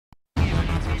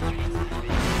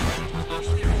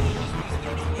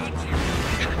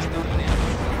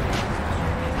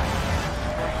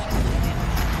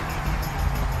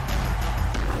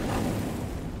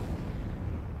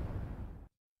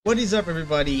What is up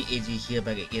everybody, AG here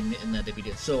back again in another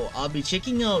video. So I'll be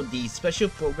checking out the special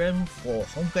program for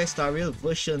Honkai Star Rail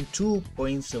version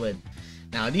 2.7.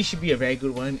 Now this should be a very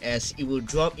good one as it will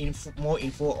drop more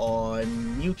info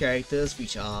on new characters,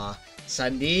 which are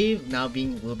Sunday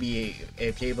will be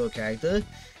a playable character,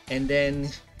 and then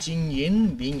Jing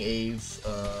Yin being a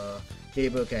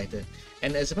playable character.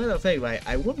 And as a matter of fact, right,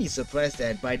 I won't be surprised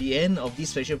that by the end of this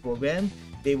special program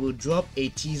they will drop a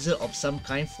teaser of some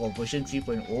kind for version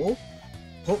 3.0.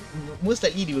 Most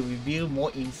likely they will reveal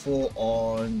more info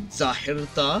on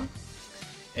Zahirta,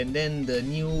 and then the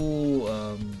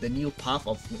new path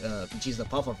of which is the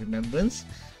path of remembrance.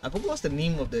 I forgot what's the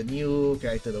name of the new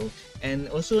character though. And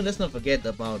also let's not forget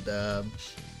about the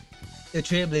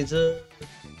Trailblazer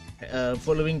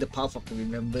following the path of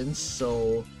remembrance.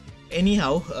 So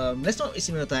anyhow, let's not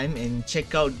waste more time and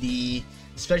check out the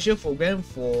special program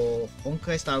for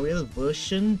Honkai Star Rail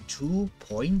version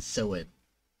 2.7.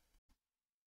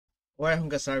 Alright,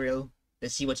 Honkai Star Rail,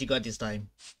 let's see what you got this time.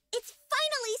 It's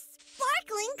finally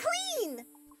sparkling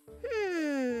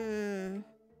clean!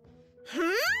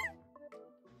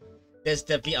 That's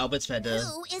definitely Albert's feather.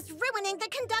 Who is ruining the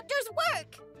conductor's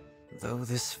work? Though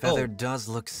this feather does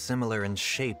look similar in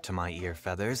shape to my ear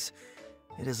feathers,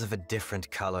 it is of a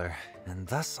different color, and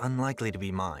thus unlikely to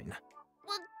be mine.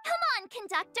 Well, come on,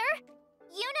 conductor!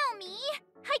 You know me!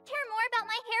 I care more about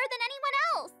my hair than anyone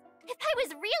else! If I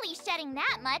was really shedding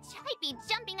that much, I'd be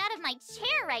jumping out of my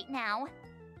chair right now.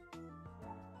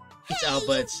 It's hey,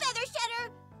 Albert's. You feather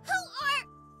shedder! Who are...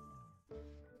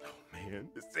 Oh man,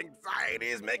 this anxiety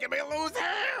is making me lose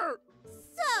hair!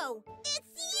 So,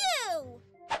 it's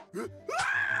you!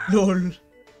 LOL.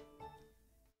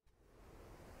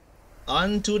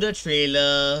 On to the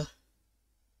trailer.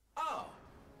 Ah,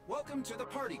 welcome to the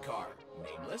party car,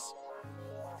 Nameless.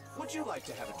 Would you like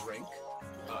to have a drink,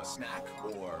 a snack,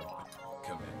 or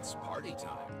commence party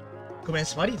time?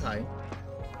 Commence party time.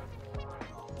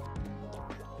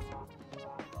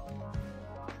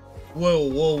 Whoa,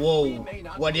 whoa, whoa.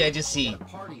 What did I just see? The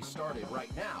party started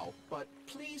right now, but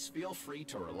please feel free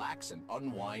to relax and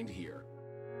unwind here.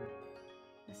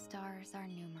 The stars are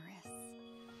numerous,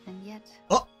 and yet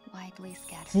widely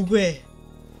scattered. Fugwe.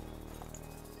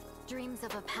 Dreams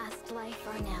of a past life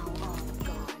are now all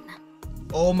gone.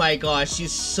 Oh my gosh,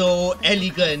 she's so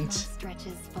elegant.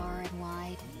 Stretches far and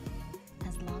wide.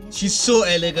 As long as She's so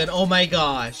elegant. Oh my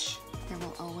gosh. there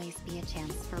will always be a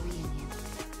chance for reunion.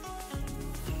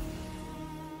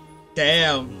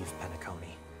 Damn. Leave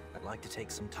Penacony. I'd like to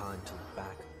take some time to look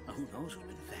back. Who knows who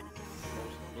the fan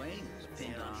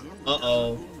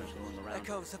Uh-oh.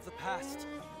 Echoes of the past.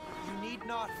 You need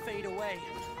not fade away.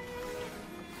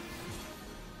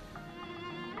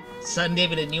 Sunday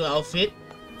with a new outfit.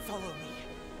 Follow me.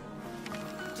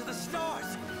 To the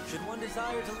stars! Should one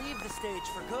desire to leave the stage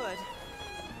for good,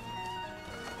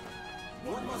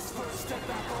 One must first step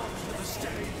back onto the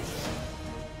stage.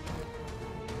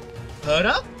 Heard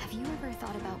up? Have you ever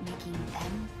thought about making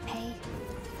them pay?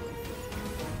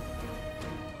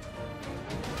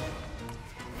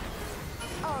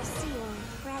 All-seeing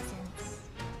presence.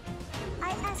 I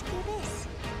ask you this.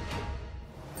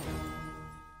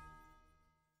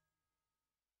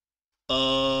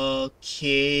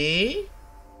 Okay.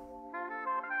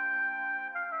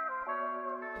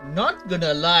 Not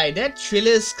gonna lie, that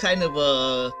trailer's kind of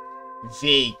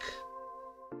vague.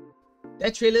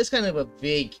 That trailer's kind of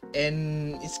vague,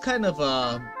 and it's kind of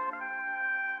I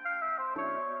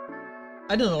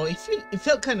don't know. It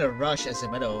felt kind of rushed, as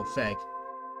a matter of fact.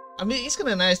 I mean, it's kind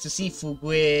of nice to see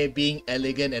Fugwe being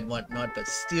elegant and whatnot, but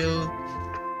still,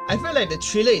 I feel like the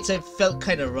trailer itself felt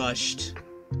kind of rushed.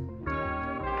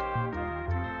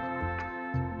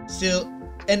 Still,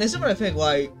 and as a matter of fact,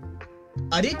 why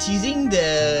are they teasing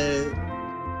the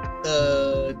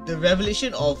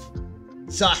revelation of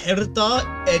Zahirta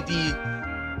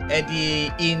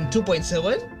in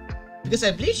 2.7? Because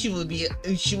I believe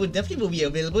she would definitely be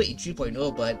available in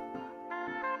 3.0, but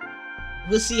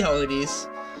we'll see how it is.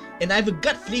 And I have a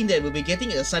gut feeling that we'll be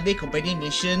getting a Sunday companion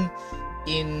mission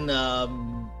in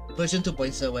version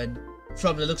 2.7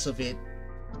 from the looks of it.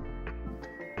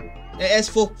 As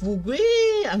for Fugwe,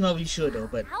 I'm not really sure though,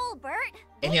 but Albert,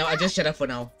 anyhow, I just shut up for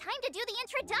now. time to do the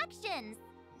introductions.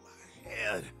 My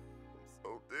head.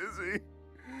 So dizzy.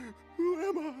 Who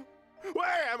am I?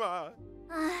 Where am I?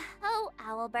 Oh,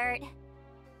 Albert.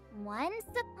 Once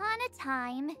upon a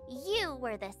time, you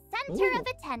were the center Ooh. of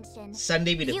attention.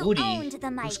 Sunday with a You booty. owned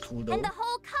the mic, Looks cool though. and the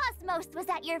whole cosmos was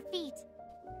at your feet.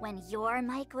 When your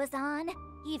mic was on,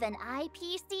 even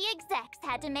IPC execs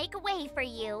had to make way for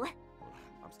you.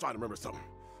 I'm starting to remember something.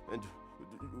 And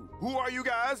who are you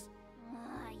guys?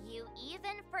 You You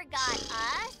even forgot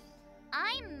us?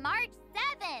 I'm March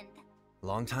 7th.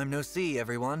 Long time no see,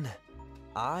 everyone.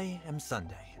 I am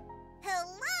Sunday. Hello,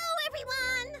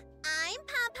 everyone! I'm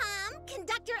Pom-Pom,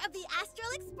 conductor of the Astral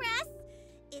Express.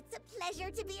 It's a pleasure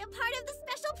to be a part of the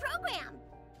special program.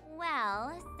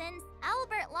 Well, since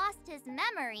Albert lost his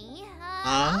memory,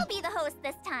 I'll be the host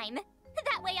this time.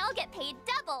 That way I'll get paid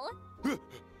double.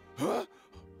 Huh?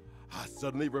 I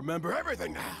suddenly remember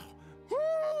everything now.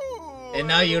 Woo! And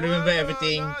now you remember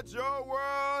everything. Not Your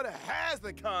World has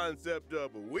the concept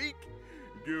of a week.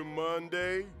 Good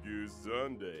Monday, good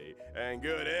Sunday, and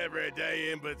good every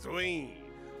day in between.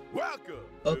 Welcome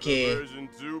to the version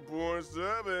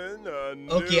 2.7.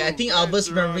 Okay, I think Albert's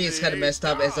memory is kind of messed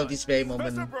up as of this very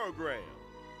moment. Program.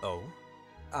 Oh?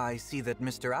 I see that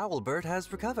Mr. Owlbert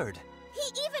has recovered. He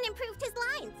even improved his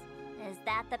lines. Is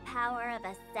that the power of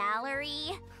a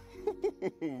salary?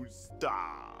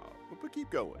 Stop. But keep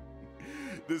going.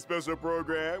 This special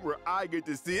program where I get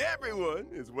to see everyone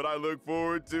is what I look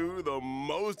forward to the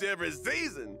most every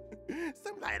season.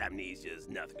 Some light amnesia is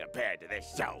nothing compared to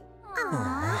this show.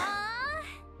 Aww.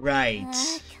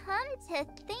 Right. Come to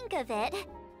think of it,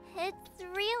 it's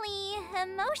really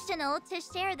emotional to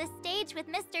share the stage with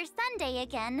Mr. Sunday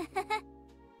again.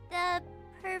 The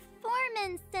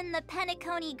performance in the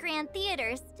Penacony Grand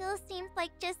Theater still seems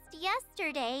like just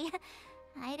yesterday.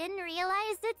 I didn't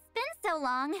realize it's been so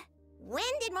long. When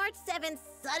did March 7th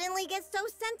suddenly get so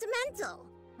sentimental?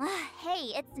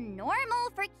 Hey, it's normal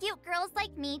for cute girls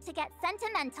like me to get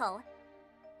sentimental.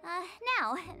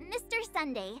 Now, Mr.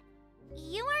 Sunday,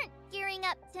 you aren't gearing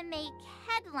up to make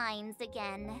headlines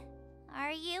again,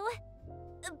 are you?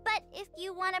 But if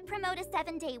you want to promote a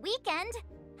 7-day weekend,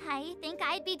 I think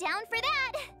I'd be down for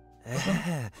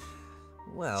that.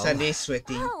 Well... Sunday's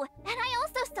sweating. Oh, and I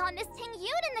also saw Miss Ting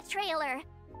Yoon in the trailer.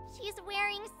 She's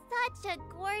wearing such a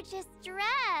gorgeous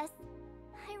dress.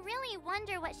 I really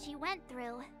wonder what she went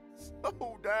through.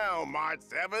 Slow down, March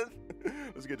 7th.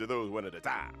 Let's get to those one at a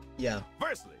time. Yeah.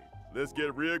 Firstly, let's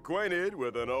get reacquainted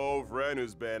with an old friend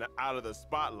who's been out of the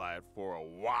spotlight for a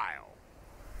while.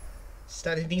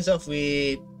 Starting things off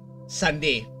with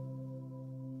Sunday.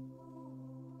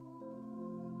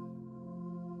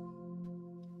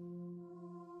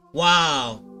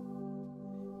 Wow.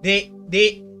 They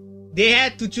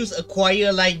had to choose a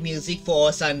choir-like music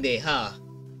for Sunday, huh?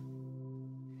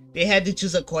 They had to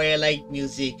choose a choir-like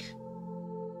music.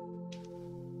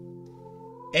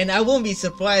 And I won't be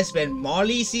surprised when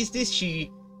Molly sees this.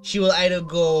 She will either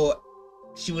go,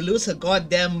 she will lose her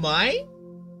goddamn mind,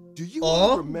 Do you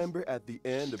all remember at the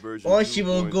end of version or she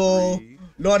will go,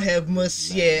 Lord have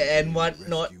mercy and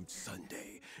whatnot.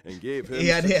 Sunday and gave him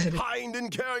such kind and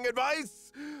caring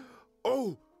advice.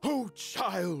 Oh,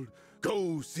 child,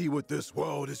 go see what this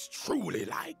world is truly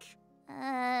like.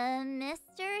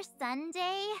 Mr.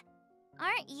 Sunday?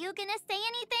 Aren't you gonna say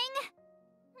anything?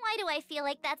 Why do I feel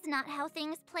like that's not how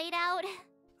things played out?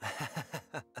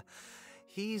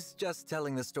 He's just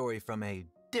telling the story from a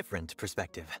different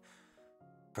perspective.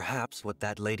 Perhaps what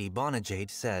that Lady Bonajade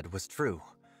said was true.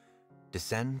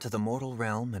 Descend to the mortal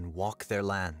realm and walk their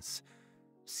lands.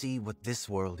 See what this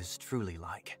world is truly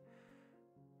like.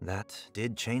 That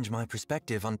did change my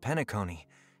perspective on Penacony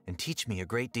and teach me a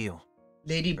great deal.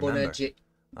 Lady Bonajade.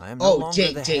 I am no longer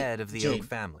Jade, the Jade, head of the Jade. Oak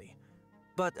family,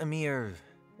 but a mere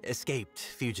escaped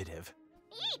fugitive.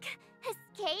 Eek!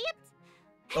 Escaped?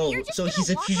 Oh, You're just so gonna he's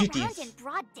a walk fugitive. around in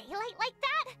broad daylight like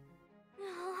that?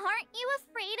 Aren't you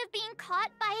afraid of being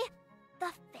caught by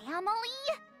the family?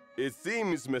 It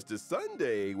seems Mr.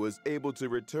 Sunday was able to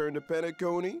return to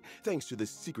Penacony thanks to the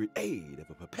secret aid of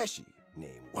a Papeshi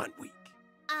named One Week.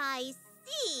 I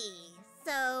see.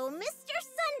 So, Mr.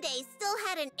 Sunday still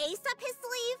had an ace up his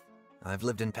sleeve? I've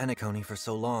lived in Penacony for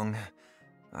so long,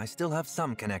 I still have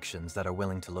some connections that are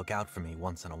willing to look out for me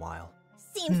once in a while.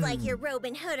 Seems like your robe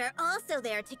and hood are also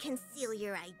there to conceal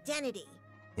your identity.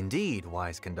 Indeed,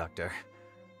 wise conductor.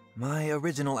 My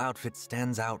original outfit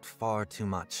stands out far too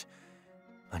much.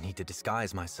 I need to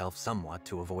disguise myself somewhat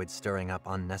to avoid stirring up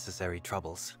unnecessary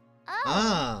troubles. Oh.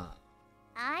 Ah.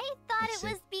 I thought I it see.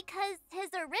 was because his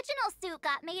original suit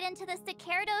got made into the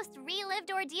Sicardos Relived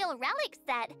Ordeal relic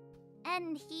set.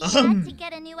 And he had to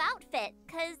get a new outfit,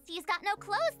 because he's got no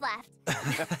clothes left.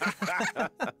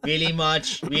 Really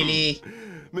much? Really?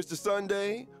 Mr.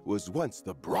 Sunday was once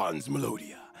the Bronze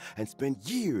Melodia and spent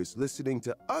years listening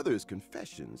to others'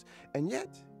 confessions, and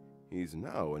yet he's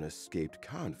now an escaped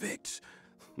convict.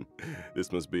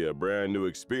 This must be a brand new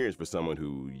experience for someone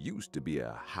who used to be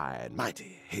a high and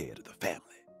mighty head of the family.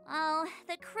 Oh,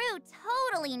 the crew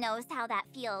totally knows how that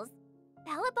feels.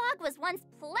 Bellabog was once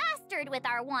plastered with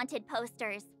our wanted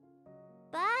posters.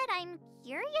 But I'm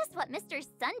curious what Mr.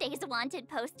 Sunday's wanted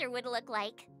poster would look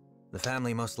like. The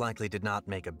family most likely did not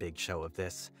make a big show of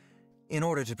this, in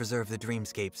order to preserve the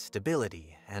dreamscape's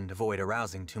stability and avoid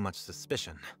arousing too much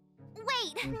suspicion.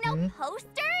 Wait, no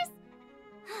posters?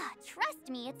 Trust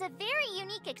me, it's a very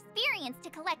unique experience to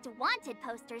collect wanted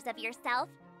posters of yourself.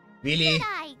 Really? Could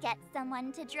I get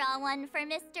someone to draw one for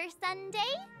Mr. Sunday?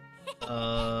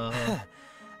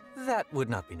 That would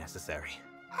not be necessary.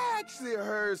 I actually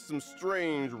heard some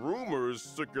strange rumors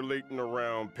circulating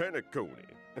around Penacony.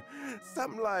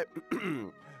 Something like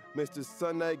Mr.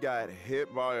 Sunday got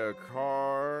hit by a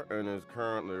car and is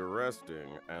currently resting,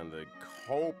 and the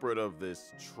culprit of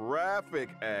this traffic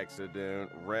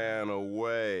accident ran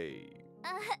away.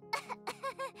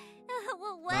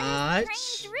 What a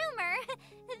strange rumor.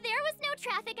 There was no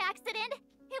traffic accident.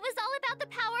 It was all about the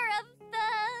power of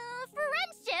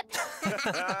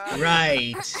friendship.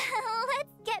 Right.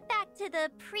 Let's get back to the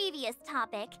previous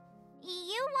topic.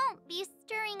 You won't be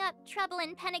stirring up trouble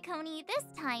in Penacony this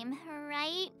time,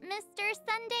 right, Mr.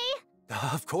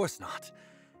 Sunday? Of course not.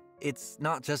 It's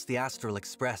not just the Astral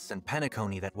Express and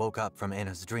Penacony that woke up from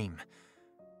Anna's dream.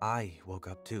 I woke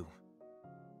up too.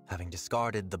 Having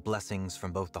discarded the blessings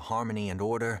from both the harmony and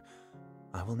order,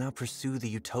 I will now pursue the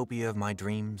utopia of my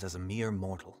dreams as a mere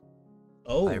mortal.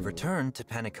 Oh. I have returned to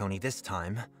Penacony this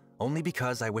time, only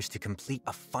because I wish to complete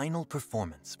a final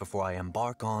performance before I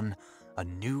embark on a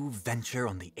new venture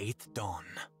on the 8th dawn.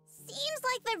 Seems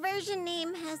like the version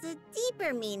name has a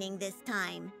deeper meaning this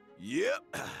time. Yep.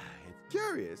 It's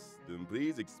curious. Then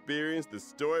please experience the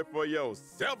story for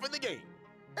yourself in the game.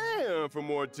 And for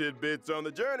more tidbits on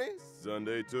the journey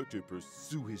Sunday took to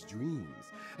pursue his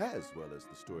dreams, as well as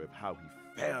the story of how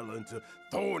he fell into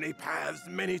thorny paths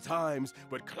many times,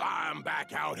 but climbed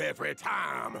back out every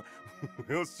time.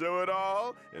 We'll show it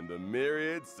all in the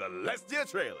Myriad Celestia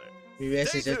trailer.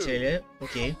 Yes, is a trailer.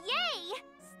 Okay. Yay!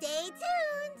 Stay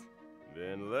tuned!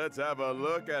 Then let's have a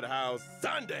look at how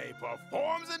Sunday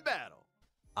performs in battle.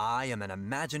 I am an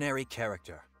imaginary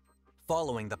character,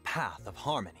 following the path of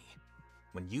harmony.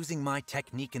 When using my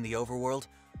technique in the overworld,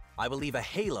 I will leave a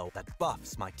halo that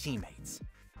buffs my teammates.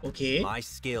 Okay. My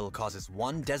skill causes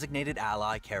one designated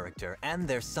ally character and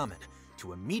their summon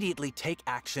to immediately take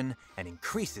action and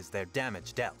increases their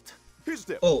damage dealt. Here's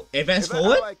the tip. Oh, advance If an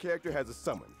forward? ally character has a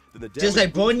summon, then the Just damage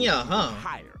like boost Bronya, will be huh?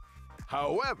 higher.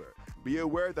 However, be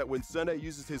aware that when Sunday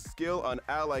uses his skill on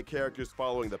ally characters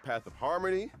following the path of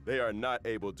harmony, they are not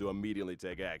able to immediately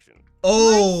take action.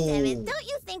 Oh. Seven, don't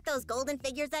you think those golden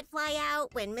figures that fly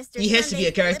out when Mr. He has to be a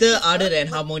Sunday's character lips other look than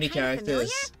harmony kinda familiar?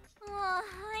 characters. Oh,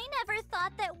 I never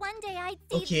thought that one day I'd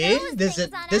see Okay, those there's a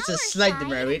things on our slight side.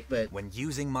 demerit, but When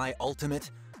using my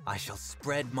ultimate, I shall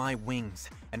spread my wings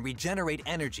and regenerate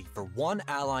energy for one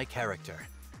ally character.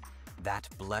 That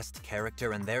blessed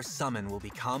character and their summon will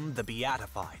become the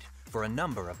Beatified for a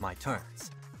number of my turns.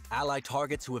 Ally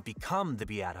targets who have become the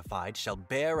Beatified shall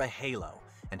bear a halo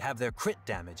and have their crit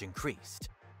damage increased.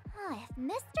 If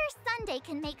Mr. Sunday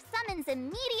can make summons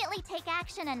immediately take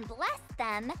action and bless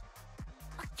them,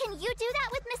 can you do that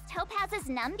with Miss Topaz's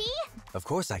Numby? Of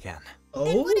course I can. And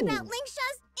oh. what about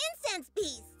Lingsha's incense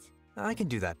beast? I can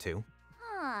do that too.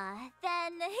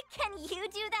 Then can you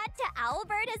do that to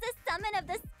Owlbird as a summon of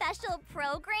the special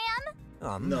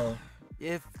program? No.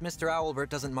 If Mr. Owlbert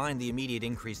doesn't mind the immediate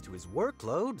increase to his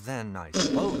workload, then I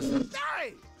suppose.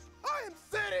 Hey! I am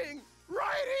sitting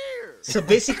right here! So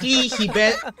basically,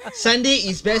 Sunday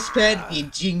is best friend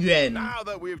in Jingyuan. Now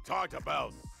that we've talked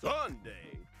about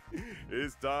Sunday,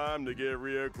 it's time to get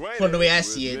reacquainted From the way I with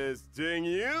see it. Miss Ting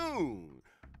Yoon.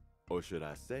 Or should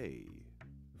I say,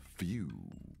 Fugue.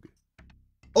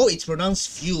 Oh, it's pronounced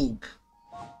fugue.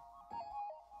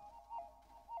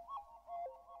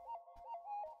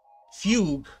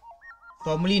 Fugue,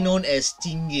 formerly known as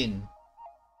Jingyun.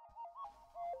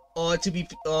 Or to be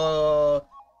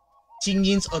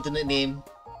Jingyun's alternate name.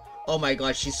 Oh my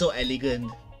god, she's so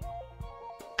elegant.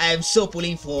 I am so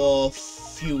pulling for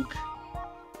Fugue.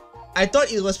 I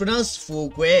thought it was pronounced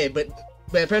Fugue, but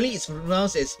apparently it's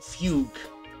pronounced as Fugue.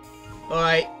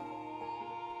 Alright.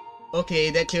 Okay,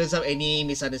 that clears up any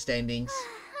misunderstandings.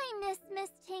 I miss Miss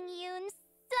Ting Yoon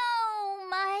so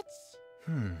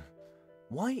much.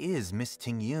 Why is Miss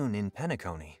Ting Yoon in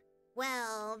Penacony?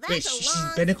 Well, that's Wait, a she's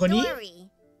long Penacony? story.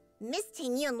 Miss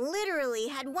Ting Yoon literally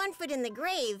had one foot in the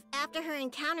grave after her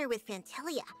encounter with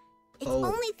Fantelia. It's Oh.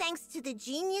 only thanks to the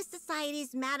Genius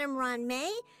Society's Madame Ron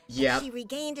May Yep. that she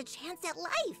regained a chance at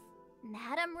life.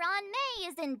 Madame Ron May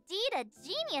is indeed a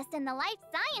genius in the life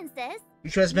sciences.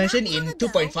 Which was mentioned Not long in ago,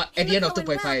 2.5 at the end of Himiko and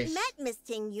Ralph 2.5. met Miss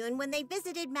Ting Yoon when they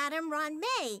visited Madame Ron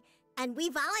May, and we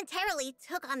voluntarily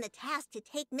took on the task to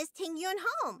take Miss Ting Yoon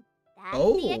home. That's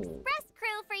Oh. the Express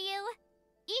crew for you.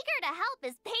 Eager to help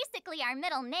is basically our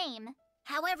middle name.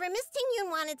 However, Miss Tingyun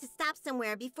wanted to stop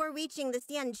somewhere before reaching the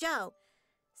Xianzhou,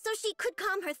 so she could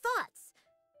calm her thoughts.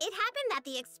 It happened that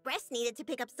the Express needed to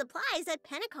pick up supplies at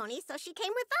Penacony, so she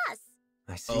came with us.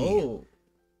 I see. Oh.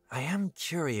 I am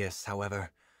curious,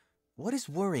 however. What is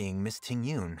worrying Miss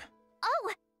Tingyun?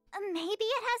 Oh, maybe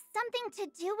it has something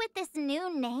to do with this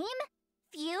new name?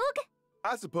 Fugue?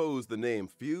 I suppose the name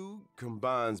Fugue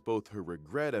combines both her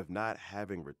regret of not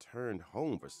having returned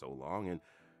home for so long and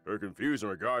her confusion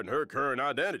regarding her current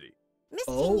identity. Miss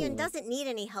Oh. Tingyun doesn't need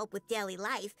any help with daily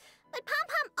life, but Pom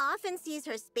Pom often sees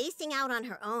her spacing out on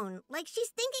her own, like she's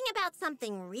thinking about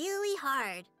something really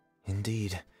hard.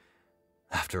 Indeed.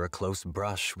 After a close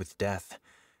brush with death,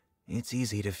 it's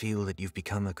easy to feel that you've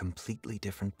become a completely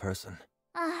different person.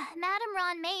 Madame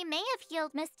Ron may have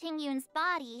healed Miss Tingyun's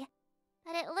body,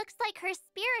 but it looks like her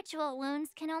spiritual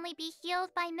wounds can only be healed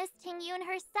by Miss Tingyun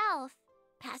herself.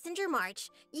 Passenger March,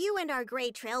 you and our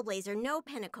Grey Trailblazer know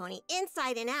Penacony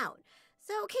inside and out.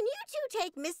 So can you two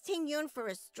take Miss Tingyun for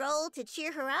a stroll to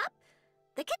cheer her up?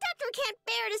 The conductor can't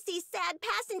bear to see sad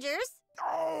passengers.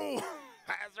 Oh,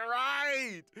 that's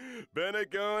right!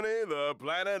 Penacony, the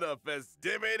planet of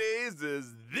festivities,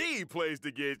 is the place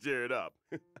to get cheered up.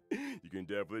 You can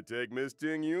definitely take Miss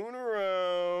Tingyun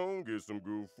around, get some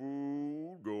good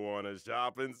food, go on a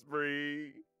shopping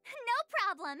spree.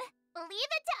 No problem. Leave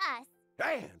it to us.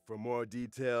 And for more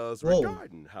details Whoa.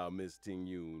 regarding how Miss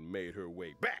Tingyun made her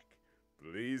way back,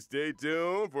 please stay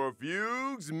tuned for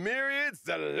Fugue's Myriad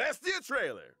Celestia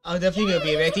trailer. I'll definitely will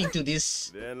be reacting to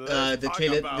this, Then let's the talk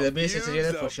trailer, about the basic Fugue's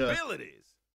trailer for sure. abilities.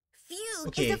 Fugue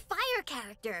Okay. is a fire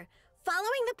character,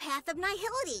 following the path of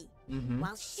nihility. Mm-hmm.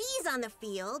 While she's on the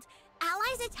field,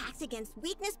 allies' attacks against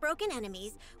weakness-broken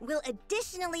enemies will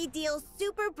additionally deal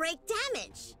super break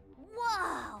damage.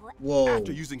 Whoa! Whoa.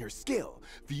 After using her skill,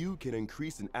 Fugue can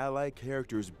increase an ally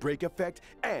character's break effect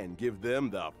and give them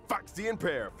the Foxy and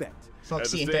Pair effect.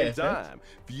 Foxy At and the Pair same effect? time,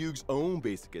 Fugue's own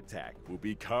basic attack will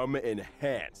become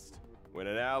enhanced. When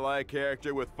an ally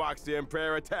character with Foxy and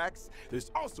Pair attacks,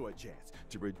 there's also a chance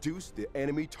to reduce the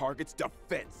enemy target's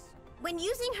defense. When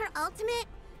using her ultimate,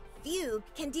 Fugue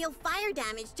can deal fire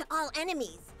damage to all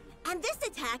enemies. And this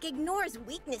attack ignores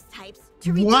weakness types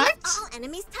to reduce What? all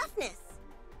enemies' toughness.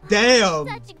 Damn.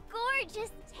 Such gorgeous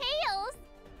tails!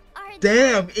 Are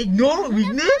Damn. Ignore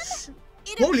weakness?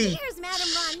 It Holy appears Madame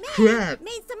Ron crap.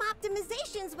 made some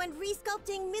optimizations when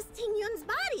resculpting Miss Tingyun's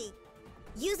body.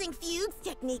 Using Fugue's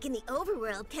technique in the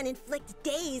overworld can inflict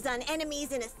daze on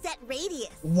enemies in a set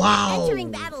radius. Wow. Entering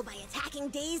battle by attacking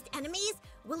dazed enemies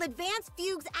will advance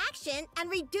Fugue's action and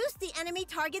reduce the enemy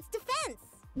target's defense.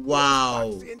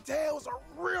 Wow. Foxy and Tails are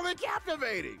really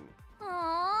captivating.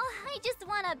 Aw, I just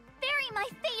want to bury my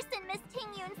face in Miss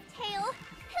Tingyun's tail.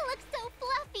 It looks so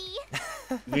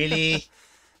fluffy. Really?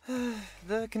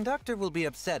 The conductor will be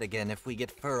upset again if we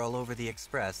get fur all over the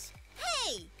express.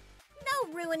 Hey!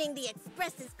 No ruining the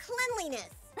Express's cleanliness.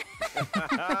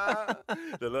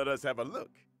 Then let us have a look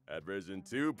at version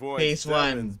Phase 2.7's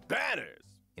one. banners.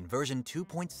 In version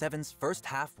 2.7's first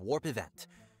half warp event,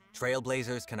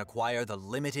 Trailblazers can acquire the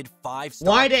limited 5-star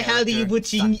Why the hell did you character put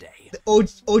Sunday. the OG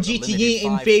The limited Tingy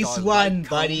in 5-star phase light 1, cone,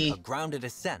 buddy? A grounded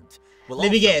ascent will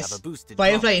Let me also guess. have a boosted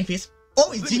Firefly drop. in phase...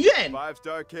 Oh, it's Jinyuan!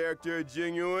 5-star character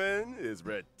Jingyuan is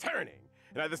returning.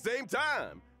 And at the same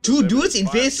time, Two the dudes in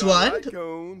limited phase 5-star 1? light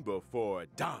cone before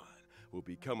dawn will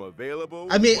become available.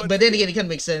 I mean, once but then again, again. it can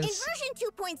make In sense. version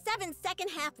 2.7's second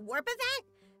half warp event,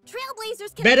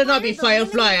 Trailblazers can Better not be acquire the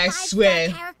Firefly, limited I 5-star swear.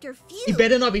 character Fugue. It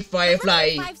better not be The Firefly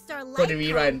limited 5-star for the light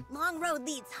rerun. cone, Long Road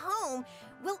Leads Home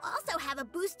will also have a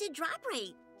boosted drop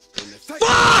rate. In the second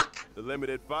Fuck! the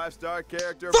limited 5-star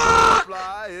character Fuck!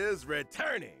 Firefly is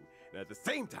returning. And at the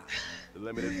same time, the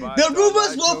limited 5-star The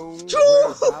rumors light were cone,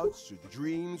 true! Whereabouts should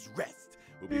dreams rest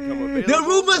will become available. The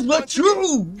rumors were once again.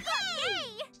 true! Yay!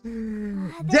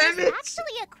 Damn There's it!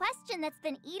 actually a question that's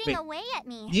been eating Wait, away at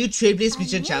me. New Trailblaze A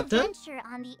feature new chapter? venture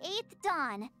on the 8th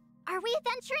dawn. Are we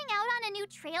venturing out on a new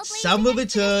trailblazing Some will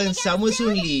return, expedition some will again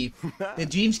soon soon? leave. The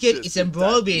dreamscape Just is sit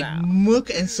embroiled tight with now. murk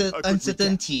and A quick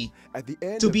uncertainty. At the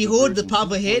end To of behold the version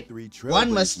path ahead, 2.3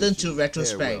 one must Trailblaze learn to mission,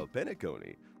 retrospect. Farewell,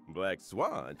 Penacony, Black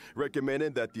Swan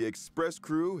recommended that the Express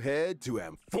crew head to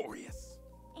Amphorius.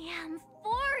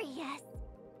 Amphorius,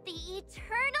 the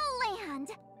eternal land.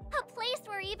 A place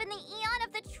where even the Eon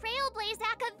of the Trailblaze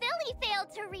Akavili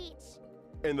failed to reach.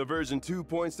 In the version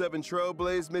 2.7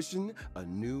 Trailblaze mission, a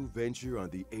new venture on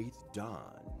the 8th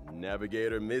dawn.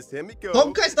 Navigator Miss Himiko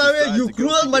Honkai Star Rail, decides you to go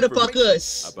cruel seek information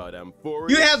motherfuckers! About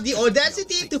Amphorius You have the beyond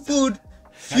audacity to Satan. food At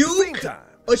the same Fugue, time,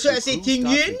 or should I The say crew Ting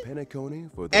stopped Yun in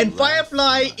Penacony for their and last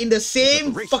Firefly time in the same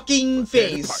preparation fucking for their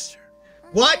phase? departure.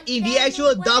 What in the Then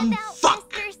actual what dumb about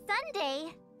fuck? Mr.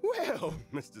 Sunday? Well,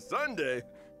 Mr. Sunday.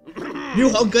 New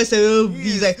Honkai style,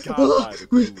 he's like, oh,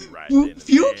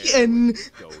 Fuke and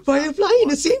Firefly in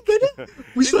the same building?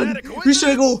 Which one? Which should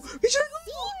I go? Which should I go?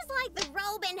 Seems like the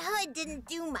Robin Hood didn't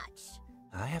do much.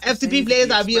 I have FTP to say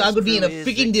that players the are going to be in a express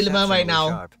crew freaking is dilemma right exceptionally now.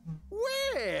 sharp.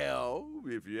 Well,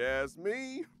 if you ask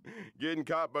me, getting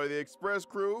caught by the express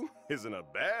crew isn't a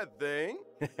bad thing.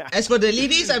 As for the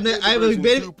ladies, I'm In the a version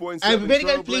very 2.7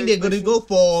 good feeling they're going to Trailblaze go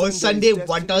for mission, Sunday Sunday's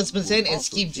destiny 1000% and will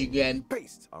skip also Jingyan. change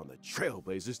based on the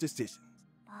Trailblazers' decision.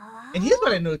 And here's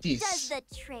what I Does noticed. the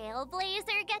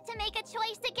Trailblazer get to make a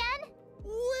choice again?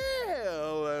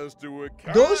 Well, as to what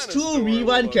kind Those of two story will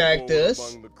Rewind unfold characters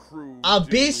among the crew are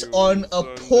based Jing on Yun a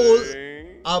Sunday, poll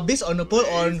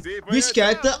on easy for which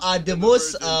character yourself are the in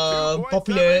most version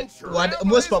 2.7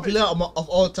 most Trailblaze popular mission. of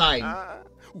all time.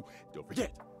 Don't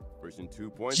forget, version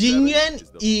 2.7 Jingyan is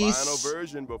the is final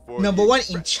version before number the 1 in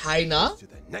Express China, goes to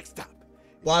the next stop.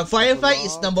 while Firefly Epilogue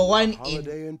is number to 1 the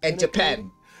holiday in Penacony,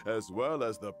 Japan. as well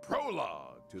as the prologue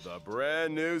to the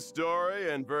brand new story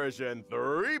in version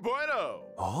 3.0.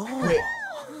 Oh.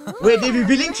 Wait, they're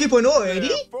revealing 3.0 already?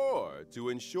 Therefore, to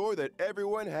ensure that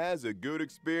everyone has a good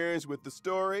experience with the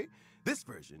story, this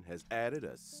version has added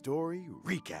a story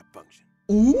recap function.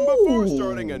 Before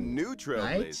starting a Ooh. new Trailblaze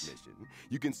Right. mission,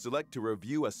 you can select to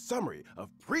review a summary of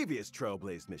previous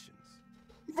Trailblaze missions.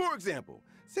 For example,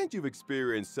 since you've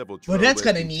experienced several Well, that's Trailblaze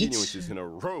kinda neat. continuances in a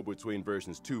row between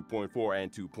versions 2.4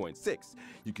 and 2.6,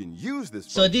 you can use this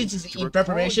So function this is to in recall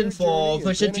preparation your for journey in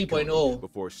version Penacony 3.0.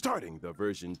 before starting the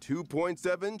version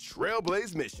 2.7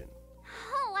 Trailblaze mission.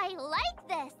 Oh, I like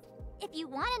this. If you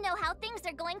want to know how things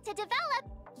are going to develop,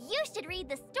 you should read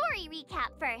the story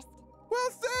recap first. Well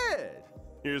said!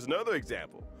 Here's another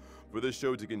example. For the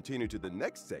show to continue to the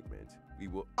next segment, we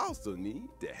will also need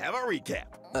to have a recap.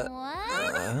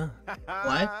 What?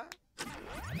 What?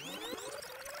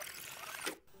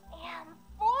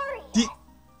 Amphorius, Did-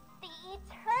 the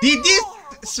eternal Did this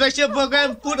man special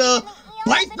program put a eons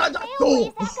bite the on the Trailblaze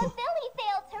door? Hakabilly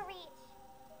failed to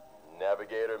reach.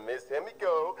 Navigator Miss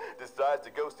Himiko decides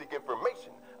to go seek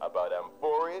information about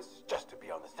Amphorius just to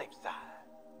be on the safe side.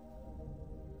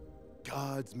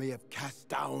 Gods may have cast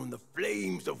down the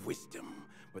flames of wisdom,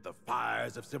 but the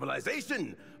fires of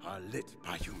civilization are lit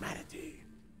by humanity.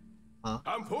 Huh?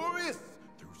 Amphorius,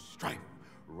 through strife,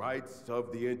 writes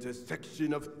of the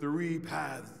intersection of three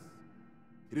paths.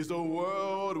 It is a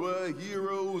world where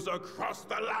heroes across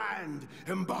the land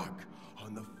embark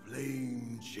on the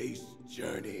flame-chased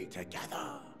journey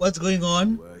together, What's going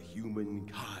on? where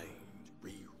humankind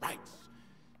rewrites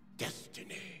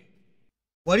destiny.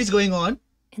 What is going on?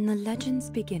 In the legend's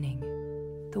beginning,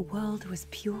 the world was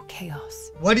pure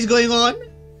chaos. What is going on?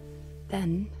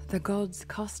 Then the gods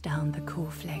cast down the core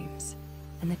flames,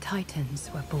 and the titans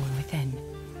were born within.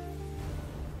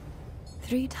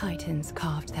 3 titans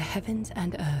carved the heavens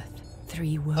and earth.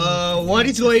 3 worlds. What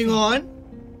is going on?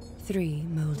 3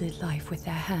 molded life with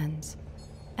their hands,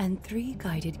 and 3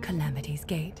 guided calamity's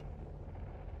gate.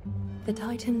 The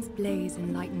titans' blaze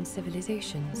enlightened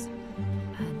civilizations,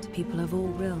 and people of all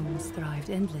realms thrived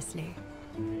endlessly.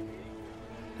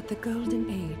 But the golden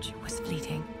age was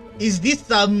fleeting, Is this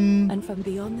some... and from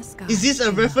beyond the sky. Is this a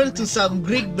came reference to red some hot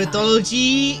Greek black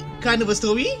mythology kind of a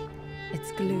story? light.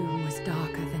 Its gloom was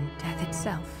darker than death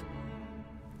itself,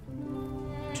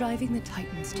 driving the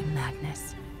titans to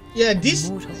madness. Yeah, And this...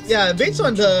 mortals Yeah, to based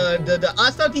on mutual the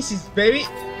art style, this is very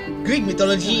Greek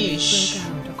mythology-ish.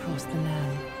 Broke out across the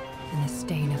land, and a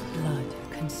stain of blood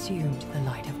consumed the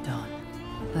light of dawn.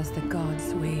 As the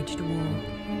gods waged war,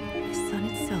 the sun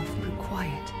itself grew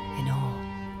quiet in awe.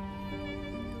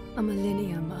 A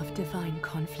millennium of divine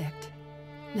conflict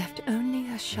left only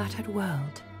a shattered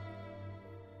world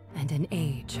and an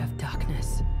age of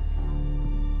darkness.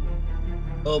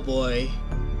 Oh boy.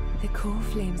 The core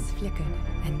flames flickered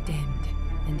and dimmed,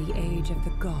 and the age of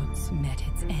the gods met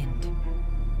its end.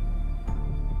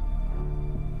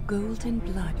 Golden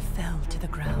blood fell to the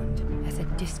ground as a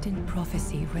distant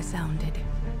prophecy resounded.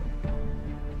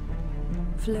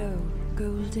 Flow,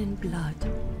 golden blood,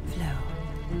 flow.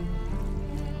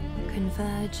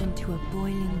 Converge into a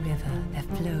boiling river that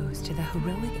flows to the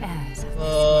heroic heirs of this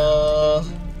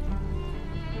world.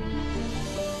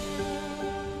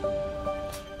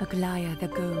 Aglaya the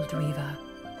Gold Weaver,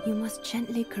 you must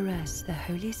gently caress the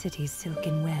holy city's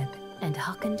silken web and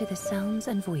hearken to the sounds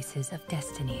and voices of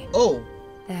destiny. Oh.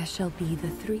 There shall be the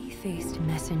 3-faced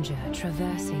messenger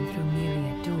traversing through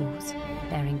myriad doors,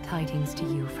 bearing tidings to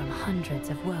you from hundreds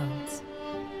of worlds.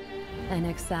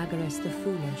 Anaxagoras the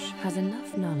Foolish has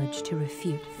enough knowledge to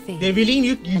refute fate. They're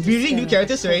revealing new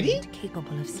characters already?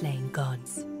 Capable of slaying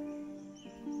gods.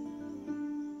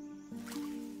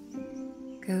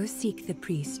 Go seek the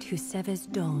priest who severs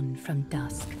dawn from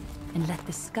dusk, and let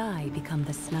the sky become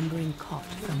the slumbering cot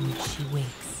from which she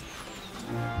wakes.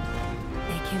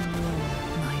 They can roar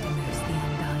Midenos the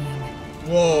Undying.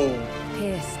 Whoa.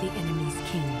 Pierce the enemy's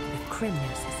king with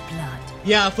Kremnos' blood.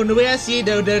 Yeah, from the way I see it,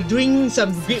 they're doing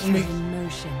some great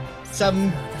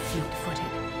some the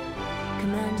fleet-footed.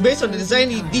 based on the design,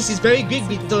 this is very Greek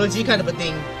mythology kind of a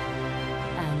thing.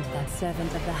 And that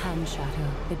servant of the Hand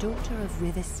Shadow, the daughter of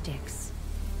River Styx.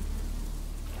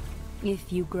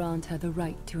 If you grant her the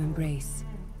right to embrace,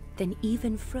 then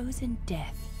even frozen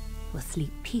death will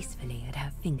sleep peacefully at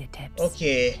her fingertips.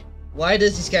 Okay, why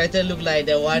does this character look like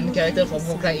the one character from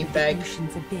Honkai Impact? The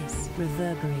ocean's abyss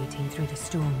reverberating through the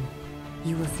storm.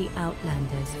 You will see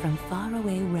outlanders from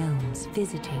faraway realms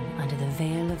visiting under the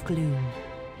veil of gloom,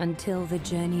 until the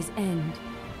journey's end,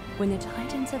 when the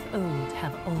titans of old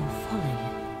have all fallen,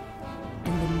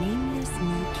 and the nameless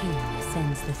new king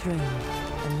ascends the throne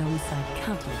alongside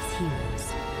countless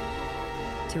heroes,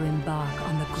 to embark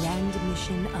on the grand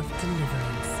mission of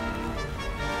deliverance.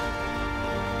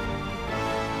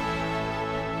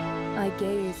 I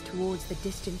gaze towards the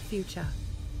distant future,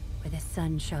 where the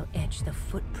sun shall etch the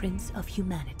footprints of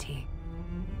humanity.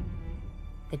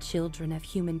 The children of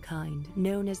humankind,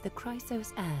 known as the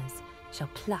Chrysos As, shall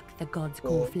pluck the gods'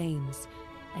 core flames,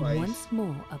 and once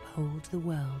more uphold the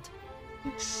world.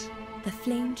 The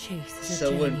flame chase is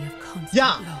a journey of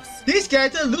constant loss. This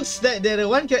character looks like the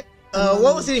one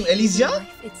what was his name? Elysia?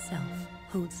 Life itself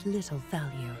holds little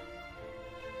value.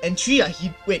 And 3 are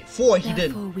hidden. Wait, 4 are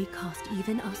hidden. Therefore we cast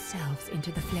even ourselves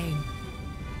into the flame,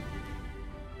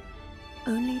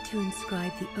 only to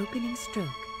inscribe the opening stroke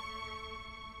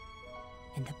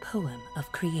in the poem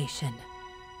of creation.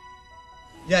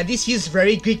 Yeah, this is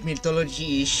very Greek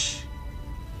mythology-ish.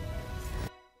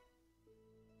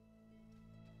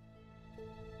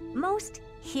 Most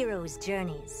heroes'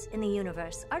 journeys in the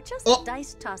universe are just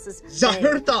dice tosses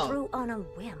Zaherta through on a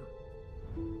whim.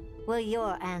 Will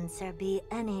your answer be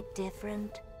any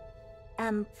different,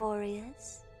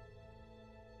 Amphorius?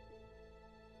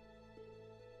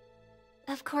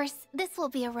 Of course, this will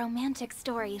be a romantic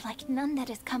story like none that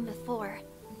has come before.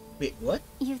 Wait, what?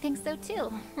 You think so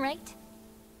too, right?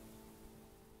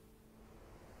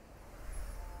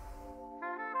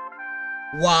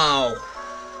 Wow.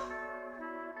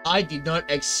 I did not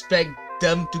expect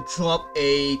them to drop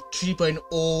a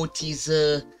 3.0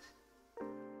 teaser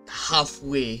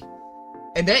halfway.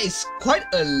 And that is quite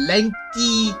a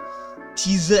lengthy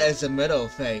teaser as a matter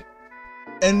of fact.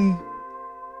 And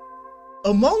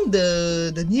among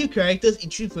the new characters in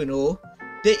 3.0,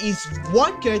 there is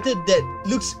one character that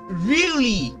looks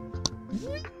really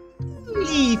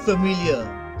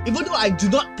familiar. Even though I do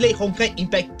not play Honkai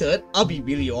Impact 3rd, I'll be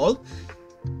really all,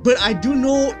 but I do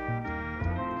know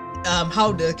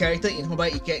how the character in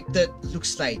Honkai Impact 3rd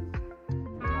looks like.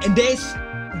 And there's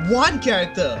one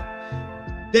character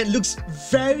that looks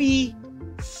very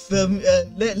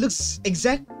that looks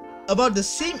about the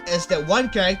same as that one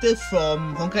character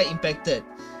from Honkai Impact 3rd.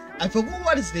 I forgot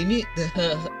what his name is,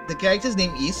 the character's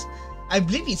name is. I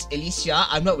believe it's Elysia.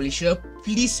 I'm not really sure.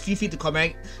 Please feel free to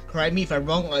correct me if I'm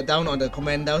wrong down on the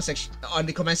comment section.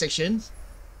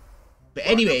 But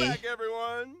anyway, welcome back,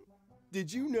 everyone.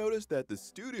 Did you notice that the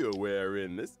studio we're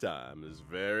in this time is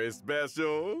very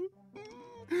special?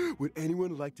 Would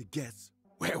anyone like to guess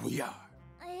where we are?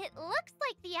 It looks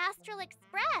like the Astral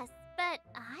Express, but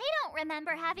I don't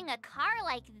remember having a car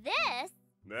like this.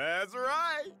 That's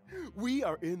right. We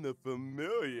are in the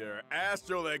familiar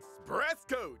Astral Express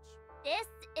coach. This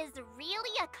is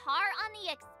really a car on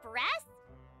the Express?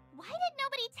 Why did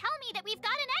nobody tell me that we've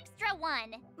got an extra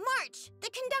one? March, the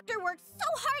conductor works so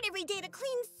hard every day to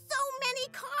clean so many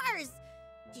cars.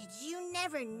 Did you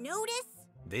never notice?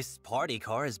 This party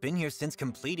car has been here since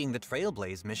completing the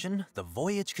Trailblaze mission. The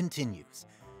voyage continues.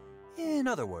 In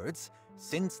other words,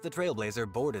 since the Trailblazer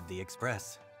boarded the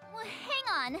Express. Well,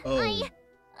 hang on. Oh. You...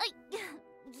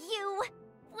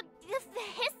 the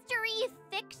history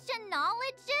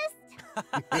fictionologist?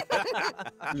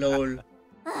 lol.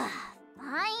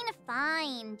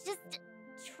 Fine. Just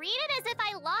treat it as if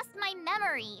I lost my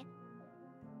memory.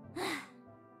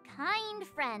 Kind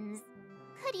friends,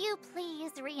 could you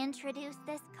please reintroduce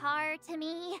this car to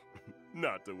me?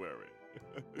 Not to worry.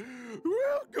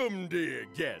 Welcome, dear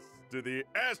guests, to the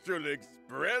Astral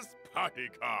Express party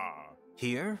car.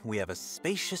 Here, we have a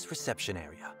spacious reception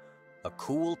area, a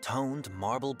cool-toned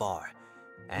marble bar,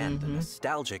 and a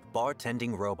nostalgic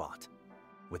bartending robot.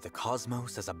 with the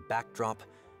cosmos as a backdrop,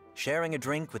 sharing a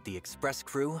drink with the express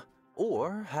crew,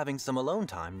 or having some alone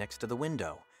time next to the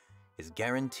window is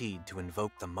guaranteed to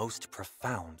invoke the most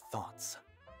profound thoughts.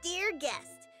 Dear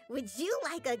guest, would you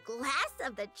like a glass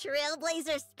of the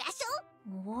Trailblazer Special?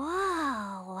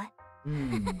 Whoa.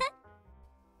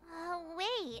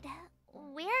 Wait.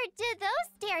 Where did those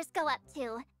stairs go up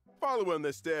to? Following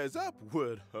the stairs up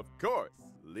would, of course,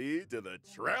 lead to the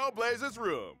Trailblazers'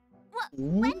 room.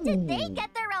 When did they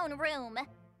get their own room?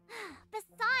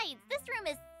 Besides, this room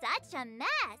is such a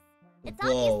mess. It's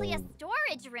obviously a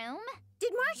storage room.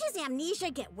 Did Marsh's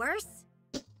amnesia get worse?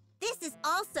 This is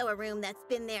also a room that's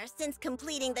been there since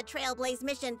completing the Trailblaze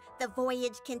mission, The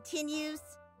Voyage Continues.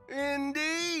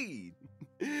 Indeed!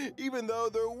 Even though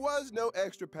there was no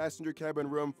extra passenger cabin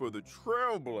room for the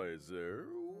Trailblazer,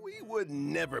 we would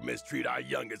never mistreat our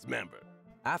youngest member.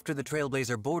 After the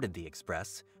Trailblazer boarded the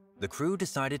Express, the crew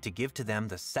decided to give to them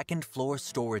the second-floor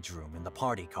storage room in the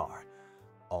party car.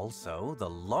 Also, the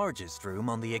largest room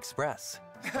on the Express.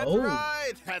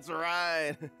 That's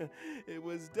right! It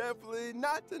was definitely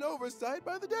not an oversight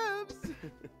by the devs.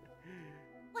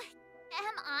 What?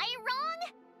 Am I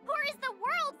wrong? Or is the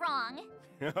world wrong?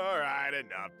 All right,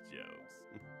 enough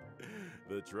jokes.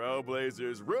 The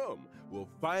Trailblazers' room will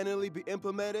finally be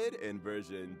implemented in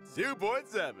version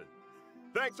 2.7.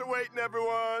 Thanks for waiting,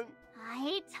 everyone!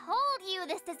 I told you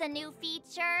this is a new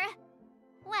feature.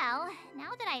 Well,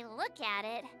 now that I look at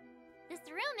it, this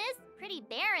room is pretty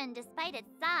barren despite its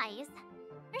size.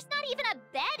 There's not even a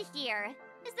bed here.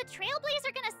 Is the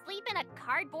Trailblazer gonna sleep in a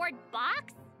cardboard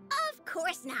box? Of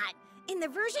course not. In the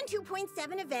version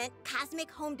 2.7 event,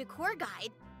 Cosmic Home Decor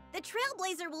Guide, the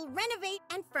Trailblazer will renovate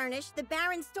and furnish the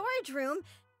barren storage room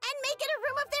and make it a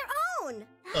room of their own.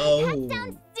 That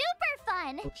sounds super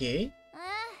fun. Okay.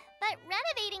 But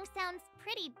renovating sounds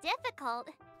pretty difficult.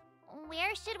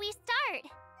 Where should we start?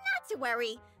 Not to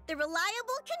worry. The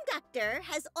reliable conductor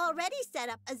has already set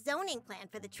up a zoning plan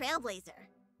for the Trailblazer.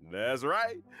 That's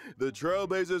right. The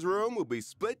Trailblazers' room will be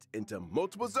split into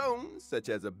multiple zones, such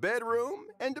as a bedroom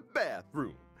and a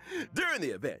bathroom. During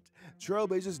the event,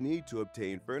 Trailblazers need to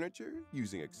obtain furniture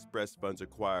using express funds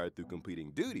acquired through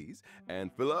completing duties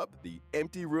and fill up the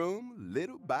empty room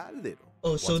little by little.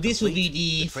 Oh, so Once this will be complete,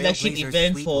 the flagship Trailblazers'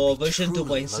 event suite for will be version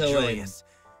truly 2.7. luxurious,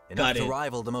 enough Got to it.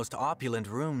 rival the most opulent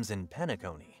rooms in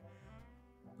Penacony.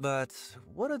 But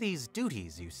what are these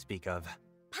duties you speak of?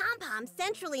 Pom-Pom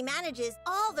centrally manages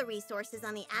all the resources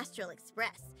on the Astral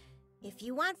Express. If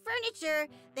you want furniture,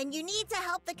 then you need to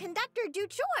help the conductor do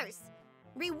chores.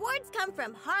 Rewards come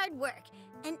from hard work,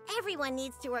 and everyone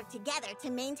needs to work together to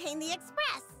maintain the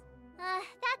Express.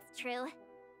 That's true.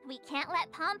 We can't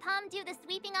let Pom-Pom do the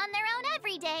sweeping on their own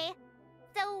every day.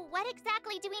 So what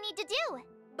exactly do we need to do?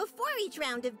 Before each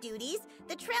round of duties,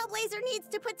 the Trailblazer needs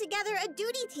to put together a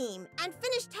duty team and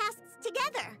finish tasks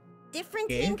together. Different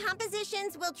team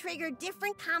compositions will trigger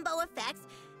different combo effects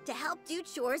to help do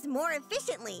chores more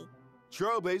efficiently.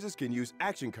 Trailblazers can use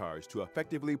action cards to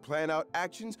effectively plan out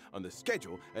actions on the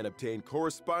schedule and obtain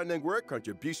corresponding work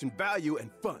contribution value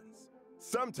and funds.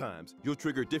 Sometimes you'll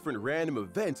trigger different random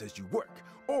events as you work,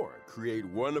 or create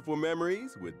wonderful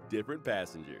memories with different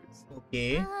passengers.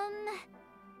 Okay.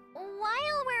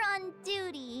 While we're on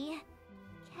duty,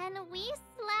 can we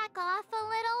slack off a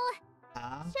little?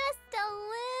 Just a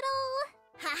little?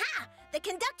 Haha! The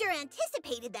conductor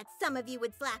anticipated that some of you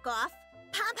would slack off.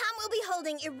 Pom-Pom will be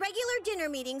holding irregular dinner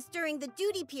meetings during the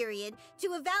duty period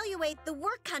to evaluate the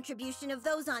work contribution of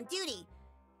those on duty.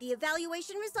 The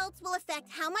evaluation results will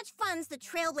affect how much funds the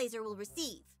Trailblazer will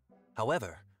receive.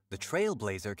 However, the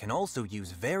Trailblazer can also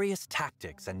use various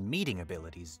tactics and meeting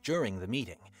abilities during the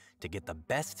meeting to get the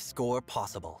best score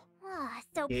possible.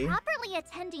 So properly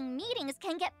attending meetings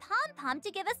can get Pom-Pom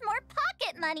to give us more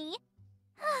pocket money.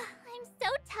 I'm so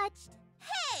touched.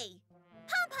 Hey!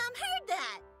 Pom-Pom heard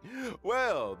that!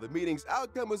 Well, the meeting's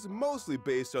outcome was mostly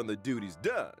based on the duties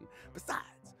done.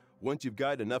 Besides, once you've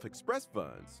got enough express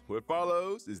funds, what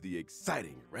follows is the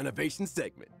exciting renovation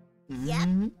segment.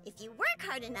 Yep, if you work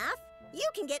hard enough, you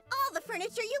can get all the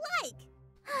furniture you like.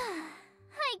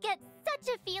 I get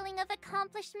such a feeling of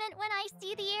accomplishment when I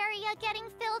see the area getting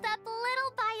filled up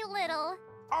little by little.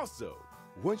 Also,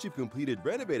 once you've completed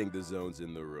renovating the zones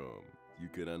in the room, you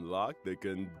can unlock the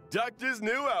conductor's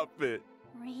new outfit.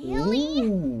 Really?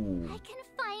 I can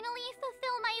finally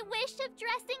fulfill my wish of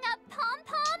dressing up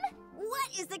Pom-Pom?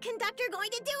 What is the conductor going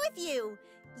to do with you?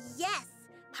 Yes,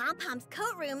 Pom-Pom's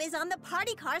coat room is on the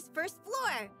party car's first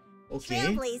floor. Okay.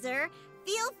 Trailblazer,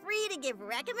 feel free to give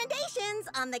recommendations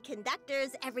on the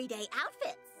conductor's everyday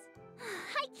outfits.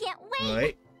 I can't wait. All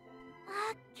right.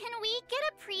 Can we get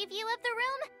a preview of the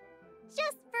room?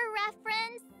 Just for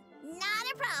reference.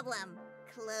 a problem.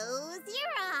 Close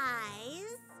your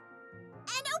eyes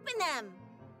and open them.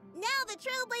 Now the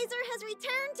Trailblazer has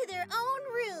returned to their own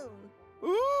room.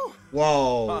 Ooh.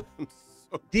 Wow. I'm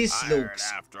so This tired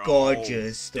looks after a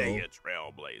gorgeous, whole day though.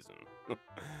 of trailblazing.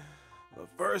 The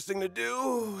first thing to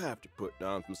do after putting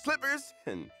on some slippers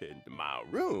and heading to my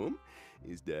room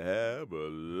is to have a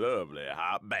lovely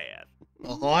hot bath.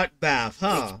 A hot bath,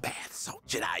 huh? Which bath salt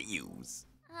should I use?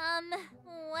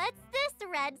 What's this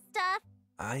red stuff?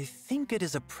 I think it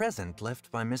is a present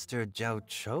left by Mr. Zhao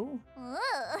Cho?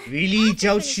 Ugh. Really, After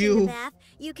Zhao finishing the Chu? bath,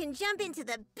 you can jump into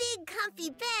the big comfy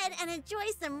bed and enjoy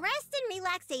some rest and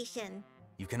relaxation.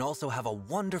 You can also have a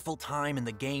wonderful time in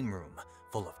the game room,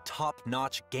 full of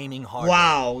top-notch gaming hardware.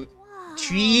 Wow. Whoa.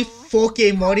 3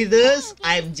 4K monitors?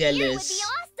 I'm Here would be jealous.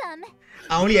 awesome.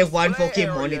 I only have one Display 4K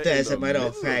area monitor in as a the matter of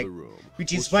middle fact, the room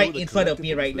which will is show right the in front of me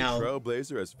collectibles right the now.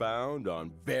 Trailblazer has found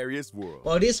on various worlds.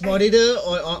 Well, this monitor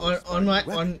on my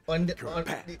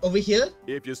over here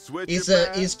If you switch is your a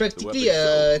bath, is the practically weapon a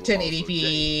soul will also change.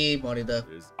 1080p monitor.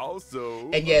 There's also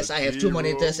And yes, a I have 2 tea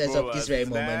monitors room as of full this of very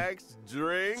moment. snacks,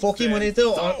 drinks, 4K and monitor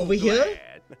over here,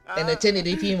 glad. and a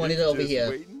 1080p monitor It's over just here.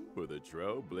 Waiting for the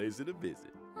Trailblazer to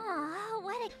visit. Oh,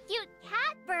 what a cute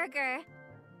cat burger.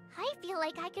 I feel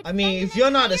like I could I mean, spend if an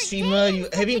you're not a entire streamer, day you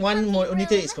in having such a one comfy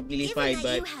monitor room. is completely Given fine. that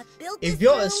But you have built if this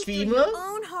you're a room through streamer, your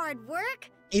own hard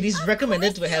work, it is of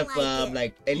recommended course to have you'll like it.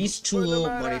 like at least 2 But no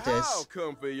matter monitors. how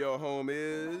comfy your home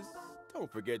is,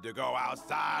 don't forget to go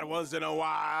outside once in a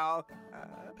while.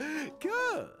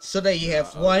 Cause So that you have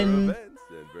other one events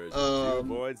in version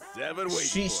 2.7 wait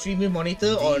for you. streaming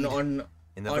monitor on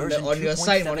In the on version your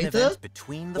side 2.7 monitor, events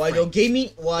between the while your frames, gaming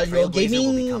the your Trailblazer will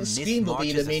become gaming Miss screen will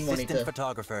be the March's main assistant monitor.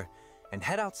 photographer and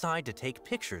head outside to take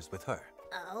pictures with her.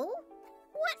 Oh?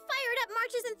 What fired up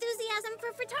March's enthusiasm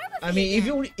for photography? I mean,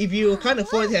 again? if you can't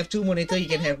afford to have 2 monitors, you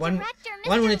can have one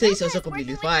monitor is also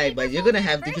completely fine, but you're gonna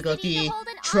have difficulty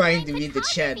trying to read the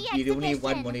chat with only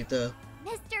one monitor.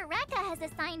 Mr. Rekka has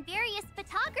assigned various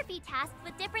photography tasks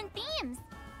with different themes.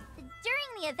 During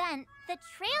the event, the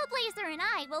Trailblazer and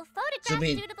I will photograph Zoom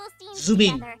in. suitable scenes Zoom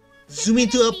in. together. Zoom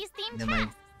into finish a. these themed Never mind.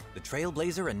 tasks. The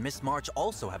Trailblazer and Miss March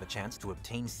also have a chance to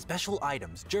obtain special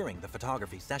items during the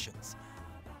photography sessions.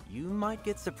 You might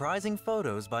get surprising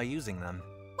photos by using them.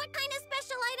 What kind of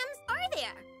special items are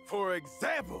there? For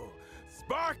example,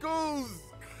 Sparkle's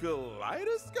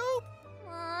kaleidoscope?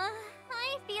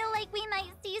 I feel like we might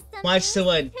see some March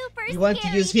 7. super You want to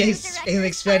scary use me through as Director an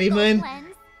experiment? Sparkle's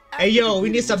lens. Hey yo, we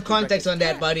After need some Mr. context on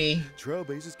that, Record's buddy.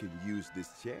 Trailblazers can use this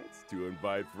chance to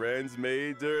invite friends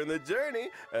made during the journey,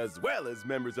 as well as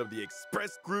members of the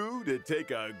express crew to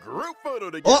take a group photo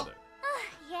together.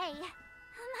 Yay.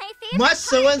 My favorite March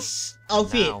part. 7's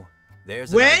outfit. Now,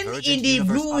 there's a When Divergent in the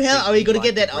Universe blue hell update are we we'd gonna like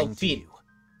get to that bring to outfit? you.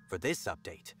 For this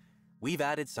update, we've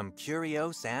added some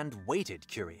curios and weighted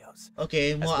curios,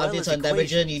 Okay, as more well updates as on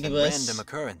Divergent equations and Universe. random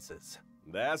occurrences.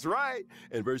 That's right.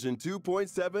 In version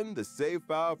 2.7, the save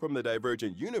file from the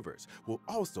Divergent Universe will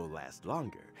also last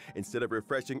longer. Instead of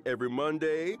refreshing every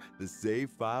Monday, the save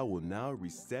file will now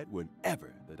reset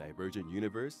whenever the Divergent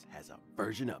Universe has a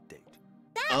version update.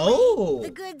 That Oh. way,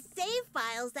 the good save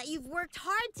files that you've worked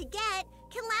hard to get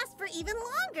can last for even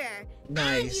longer.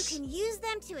 Nice. And you can use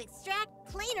them to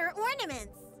extract planar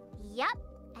ornaments. Yup.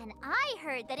 And I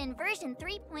heard that in version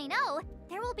 3.0,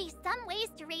 there will be some ways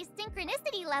to raise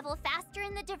synchronicity level faster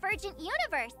in the Divergent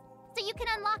universe. So you can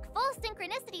unlock full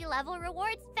synchronicity level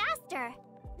rewards faster.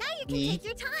 Now you can Neat. take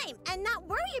your time and not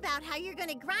worry about how you're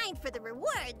gonna grind for the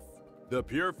rewards. The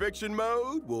Pure Fiction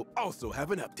mode will also have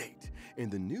an update. In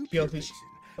the new Pure Pure Fiction. Fiction,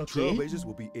 Okay. Trailblazers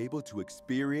will be able to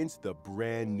experience the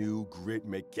brand new grid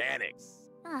mechanics.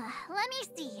 Let me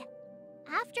see.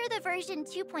 After the version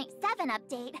 2.7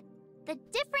 update, the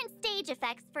different stage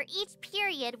effects for each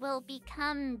period will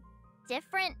become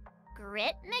different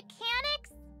grit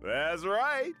mechanics? That's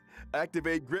right.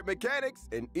 Activate grit mechanics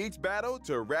in each battle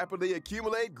to rapidly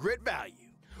accumulate grit value.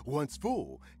 Once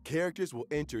full, characters will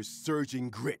enter Surging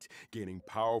Grit, gaining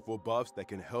powerful buffs that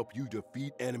can help you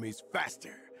defeat enemies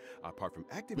faster. Apart from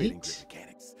activating Neat. grit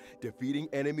mechanics, defeating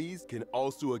enemies can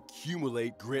also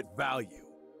accumulate grit value.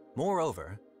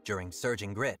 Moreover, during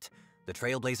Surging Grit, the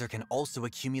Trailblazer can also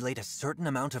accumulate a certain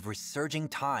amount of Resurging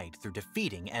Tide through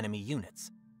defeating enemy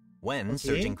units. When Okay.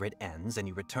 Surging Grit ends and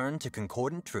you return to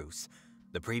Concordant Truce,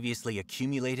 the previously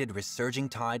accumulated Resurging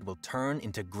Tide will turn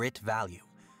into Grit value,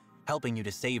 helping you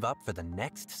to save up for the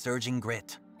next Surging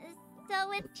Grit.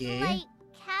 So it's Okay. like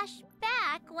cash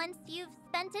back once you've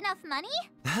spent enough money?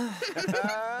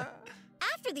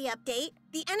 After the update,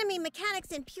 the enemy mechanics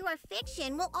in Pure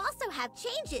Fiction will also have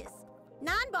changes.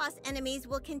 Non-boss enemies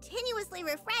will continuously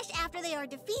refresh after they are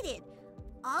defeated.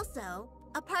 Also,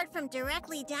 Apart from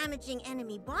directly damaging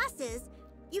enemy bosses,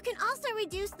 you can also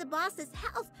reduce the boss's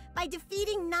health by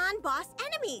defeating non-boss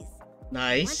enemies. Once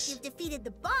Nice. you've defeated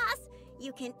the boss,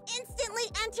 you can instantly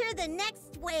enter the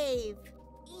next wave.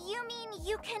 You mean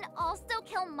you can also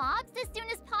kill mobs as soon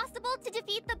as possible to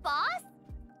defeat the boss?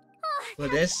 Oh, Well,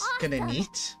 that's awesome. kinda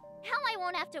neat. How I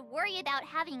won't have to worry about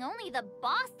having only the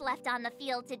boss left on the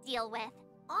field to deal with.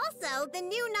 Also, the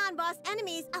new non-boss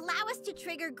enemies allow us to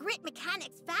trigger grit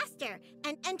mechanics faster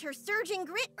and enter surging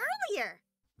grit earlier.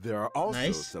 There are also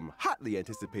Nice. some hotly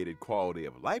anticipated quality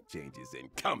of life changes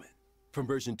incoming. From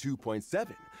version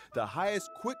 2.7, the highest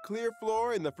quick clear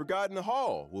floor in the Forgotten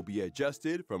Hall will be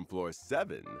adjusted from floor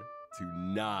 7 to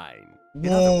 9. In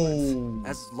other Whoa. words,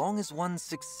 as long as one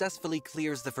successfully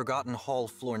clears the Forgotten Hall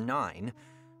floor 9,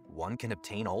 one can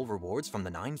obtain all rewards from the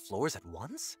 9 floors at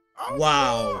once? Of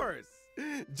Wow. course!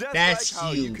 Just That's like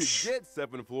how you could huge. get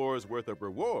 7 floors worth of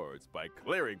rewards by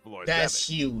clearing floor That's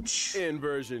 7. huge. In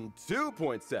version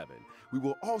 2.7, we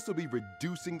will also be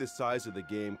reducing the size of the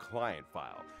game client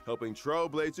file, helping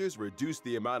Trailblazers reduce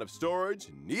the amount of storage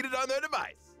needed on their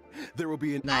device. There will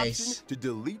be an Nice. option to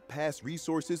delete past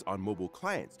resources on mobile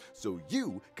clients, so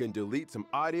you can delete some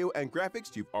audio and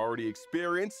graphics you've already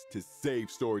experienced to save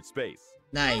storage space.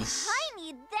 Nice. I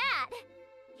need that.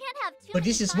 Can't have too But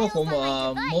this many is more files for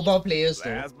on my device. mobile players though.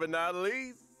 Last but not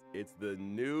least, it's the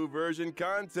new version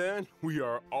content we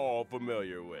are all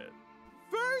familiar with.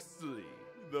 Firstly,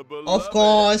 the beloved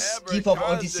course, ever Gift of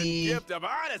constant Odyssey. Gift of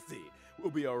Odyssey will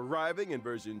be arriving in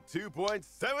version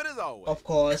 2.7 as always. Of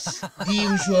course. The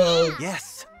usual.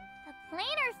 Yes! The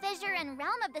Planar Fissure and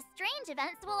Realm of the Strange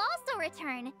events will also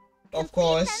return. Of Complete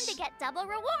course. them to get double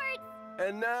rewards.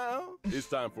 And now, it's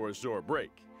time for a short break.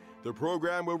 The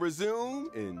program will resume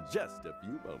in just a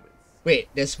few moments. Wait,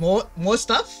 there's more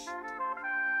stuff?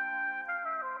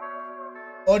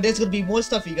 Or there's gonna be more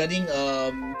stuff regarding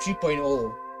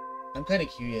 3.0. I'm kinda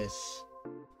curious.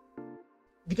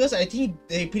 Because I think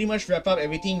they pretty much wrap up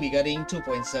everything regarding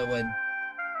 2.7.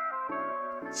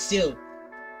 Still,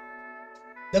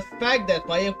 the fact that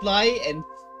Firefly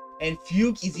and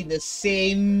Fugue is in the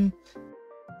same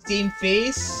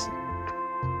phase.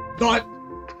 God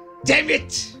damn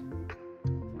it!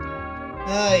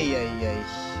 Ay ay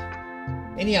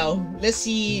ay. Anyhow, let's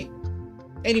see.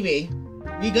 Anyway,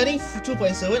 regarding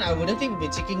 2.7, I would definitely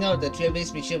be checking out the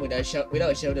Trailblaze mission without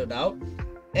a shadow of doubt.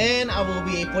 And I will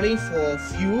be pulling for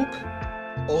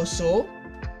Fugue also.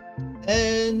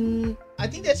 And I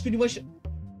think that's pretty much.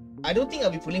 I don't think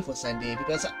I'll be pulling for Sunday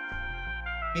because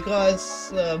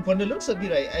from the looks of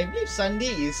it, right, I believe Sunday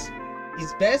is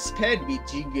best paired with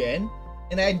Jingyan,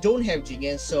 and I don't have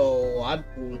Jingyan, so I'm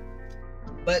cool.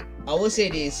 But I will say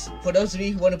this, for those of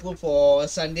you who want to pull for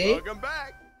Sunday, Welcome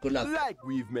back! good luck. Like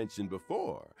we've mentioned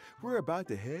before, we're about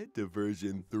to head to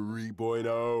version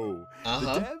 3.0. Uh-huh.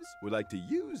 The devs would like to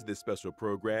use this special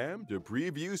program to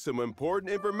preview some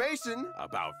important information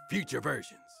about future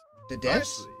versions. The devs?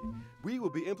 Firstly, we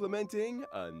will be implementing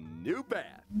a new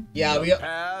path. Yeah, the we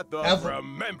path of have-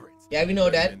 remembrance. Yeah, we know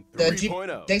that. Version The drip,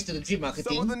 3.0. thanks to the drip Some of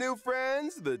marketing. the new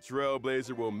friends the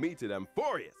Trailblazer will meet at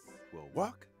Amphorius will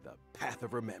walk the path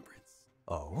of remembrance.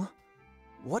 Oh?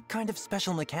 What kind of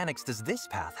special mechanics does this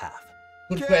path have?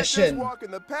 Good Characters question.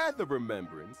 walking the path of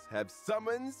remembrance have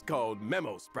summons called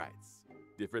memo sprites.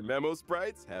 Different memo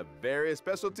sprites have various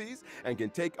specialties and can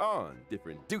take on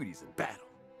different duties in battle.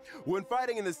 When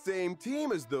fighting in the same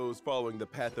team as those following the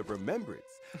path of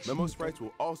remembrance, memo sprites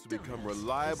will also become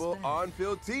reliable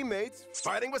on-field teammates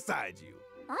fighting beside you.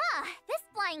 Ah, this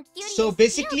flying cutie So is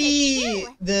basically, cute,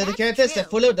 too. the That's characters that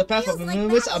true. follow the path of Feels like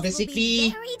remembrance battles are will be basically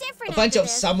very different a bunch after of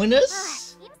this. summoners.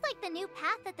 Seems like the new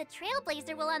path that the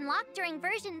Trailblazer will unlock during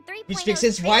version 3.0. Which makes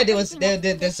sense why there's a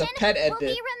expedition pad at will the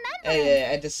be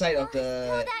remembered. at the side of So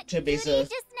the that cutie Trailblazer.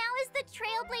 just now is the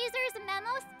Trailblazer's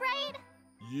memo sprite?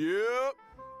 Yep.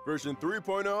 Version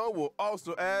 3.0 will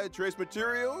also add trace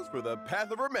materials for the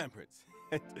Path of Remembrance.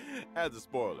 As a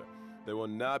spoiler, there will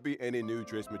not be any new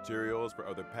trace materials for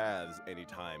other paths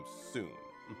anytime soon.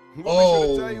 We'll be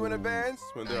sure to tell you in advance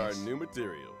when there are Nice. new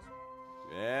materials.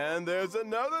 And there's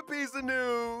another piece of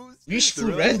news. Wishful The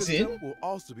relic resin? system will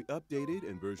also be updated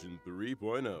in version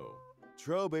 3.0.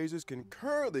 Trailblazers can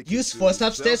currently Used consume for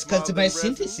substats self-modeling customized resins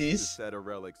synthesis. to set a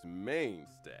relic's main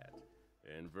stat.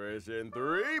 In version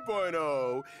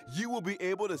 3.0, you will be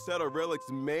able to set a relic's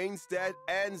main stat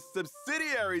and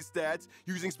subsidiary stats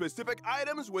using specific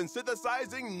items when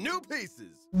synthesizing new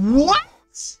pieces. What?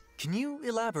 Can you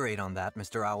elaborate on that,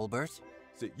 Mr. Owlbert?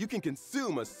 So you can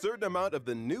consume a certain amount of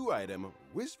the new item,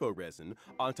 Wishful Resin,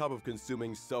 on top of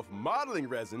consuming self-modeling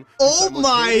resin. to Oh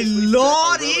my simultaneously set a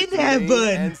lord relic's in main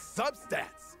heaven! And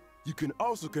substats. You can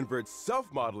also convert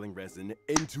self-modeling resin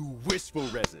into wishful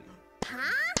resin.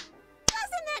 Huh?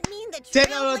 Doesn't that mean the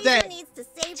 10 out of Trailblazer 10. needs to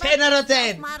save 10 out of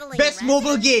 10. Best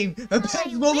mobile game.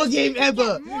 Best mobile game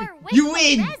ever. You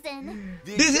win.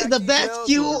 This is the best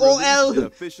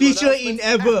QOL feature in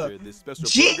ever.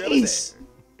 Jeez.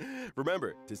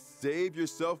 Remember to save your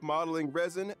self-modeling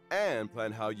resin and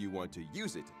plan how you want to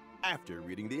use it after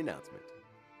reading the announcement.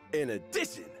 In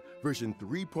addition, version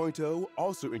 3.0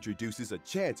 also introduces a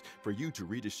chance for you to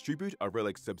redistribute a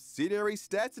relic's subsidiary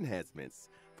stats enhancements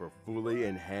for fully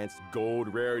enhanced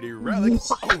gold rarity relics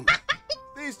only.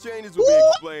 These changes will be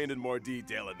explained in more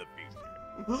detail in the future.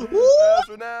 As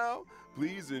for now,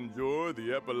 please enjoy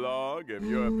the epilogue of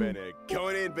your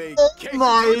Penaconian vacation.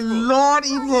 My lord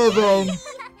in heaven.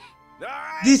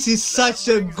 This is such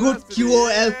a good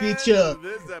QOL feature.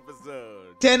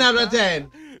 10 out of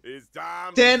 10.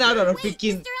 10 out of a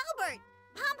freaking... Mr. Albert,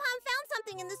 Pom-Pom found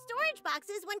something in the storage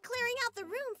boxes when clearing out the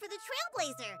room for the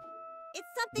Trailblazer. It's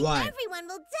something everyone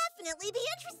will definitely be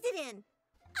interested in.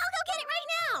 I'll go get it right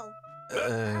now.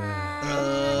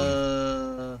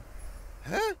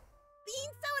 Huh?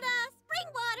 Bean soda, spring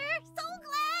water, Soul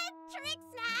Glad, trick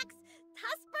snacks,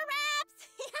 Tusper wraps.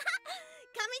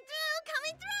 Coming through.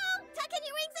 Tuck in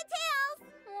your wings and tails.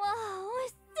 Whoa,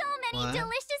 so many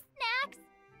delicious snacks.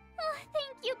 Oh,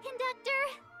 thank you, conductor.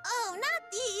 Oh, not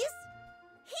these.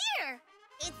 Here,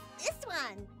 it's this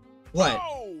one. What?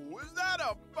 Oh, is that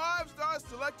a 5-star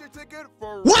selector ticket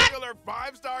for What? regular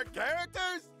 5-star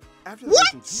characters? After the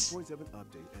What? version 2.7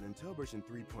 update and until version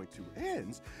 3.2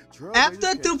 ends,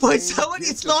 After 2.7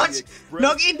 is launched,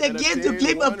 log in the game to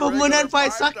claim a permanent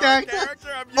 5-star character.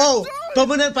 Oh,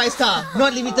 permanent 5-star,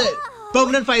 not limited.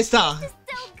 Permanent 5-star. So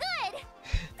good.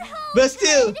 So But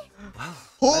still, Well,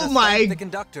 oh let us my... thank the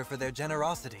conductor for their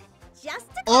generosity.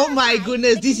 Just to Oh my clarify,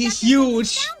 goodness, the this is conductor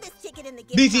huge. found this ticket in the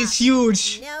gift This is box.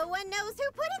 huge. No one knows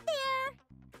who put it there.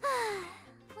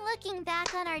 Looking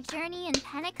back on our journey in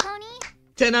Penacony,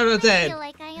 10 out of I 10. feel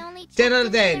like I only 10 out checked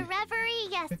of into 10. the reverie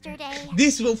yesterday.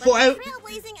 This will But the forever...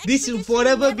 trailblazing This will expedition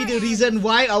forever be never the ends. reason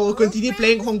why I will Old continue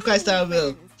playing friends Honkai Star and new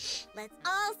Rail. friends. Let's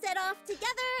all set off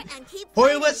together and keep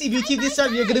However, fighting if you side keep by this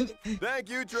up, you're gonna... side. Thank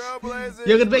you, Trailblazers.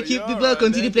 You're gonna for keep your people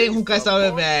continue playing unending Honkai Star Rail,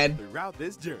 support man. Throughout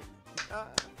this journey.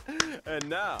 And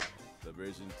now, the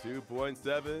version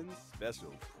 2.7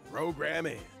 special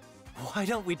programming. Why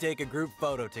don't we take a group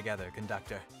photo together,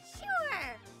 conductor?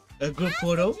 Sure. A group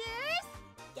photo? Passengers,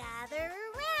 gather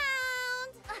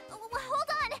around. Hold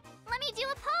on. Let me do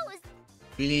a pose.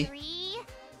 Really? 3,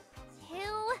 2,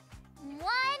 1.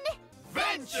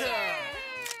 Venture!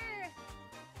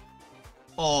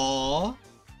 Aww.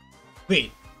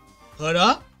 Wait.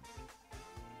 Hera?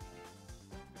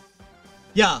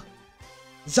 Yeah.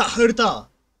 Zaherta.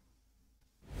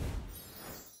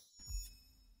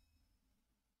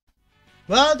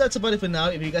 Well, that's about it for now.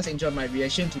 If you guys enjoyed my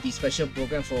reaction to the special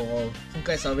program for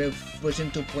Honkai Star Rail version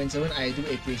 2.7, I do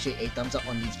appreciate a thumbs up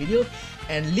on this video.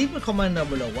 And leave a comment down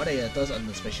below. What are your thoughts on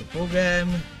the special program?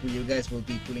 Will you guys will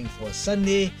be pulling for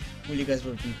Sunday? Will you guys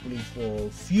will be pulling for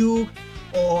Fugue?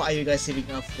 Or are you guys saving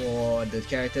up for the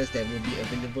characters that will be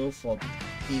available from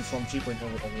 3.0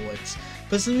 onwards?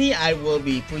 Personally, I will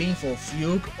be pulling for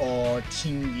Fugue or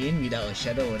Qing Yin without a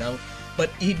shadow of a doubt.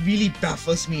 But it really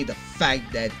baffles me the fact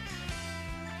that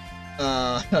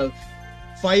the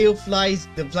Firefly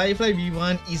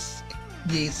V1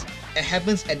 it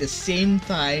happens at the same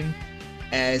time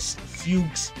as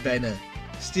Fugue's banner.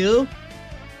 Still,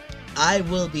 I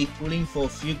will be pulling for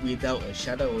Fugue without a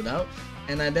shadow of a doubt,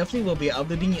 and I definitely will be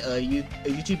uploading a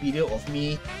YouTube video of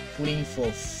me pulling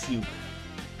for Fugue.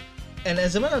 And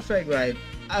as a matter of fact, right,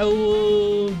 I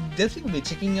will definitely be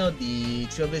checking out the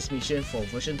Trailblaze mission for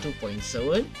version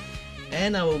 2.7,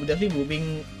 and I will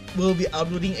definitely will be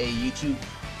uploading a YouTube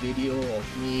video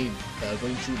of me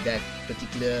going through that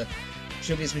particular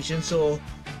Trailblaze mission. So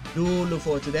do look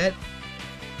forward to that.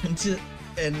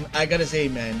 And I gotta say,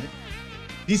 man,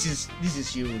 this is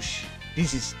huge.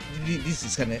 This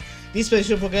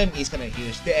special program is kinda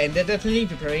huge, and they're definitely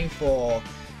preparing for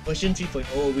version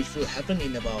 3.0, which will happen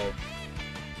in about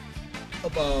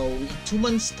 2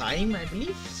 months time, I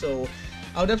believe. So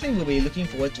I'll definitely will be looking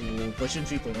forward to version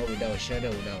 3.0 without a shadow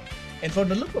of a doubt. And from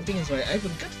the look of things, right, I have a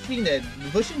gut feeling that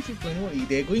version 3.0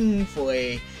 they're going for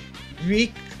a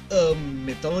Greek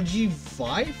mythology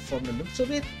vibe from the looks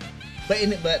of it. But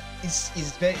it's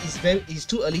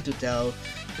too early to tell.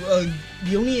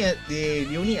 The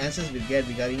only answers we get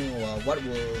regarding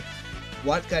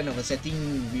what kind of a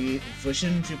setting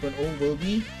version 3.0 will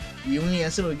be, the only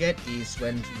answer we'll get is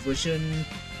when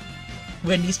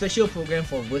the special program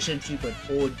for version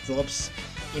 3.0 drops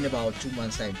in about 2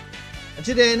 months time.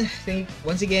 Until then,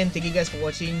 once again, thank you guys for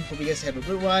watching. Hope you guys have a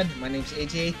good one. My name is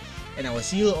AJ, and I will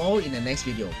see you all in the next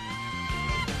video.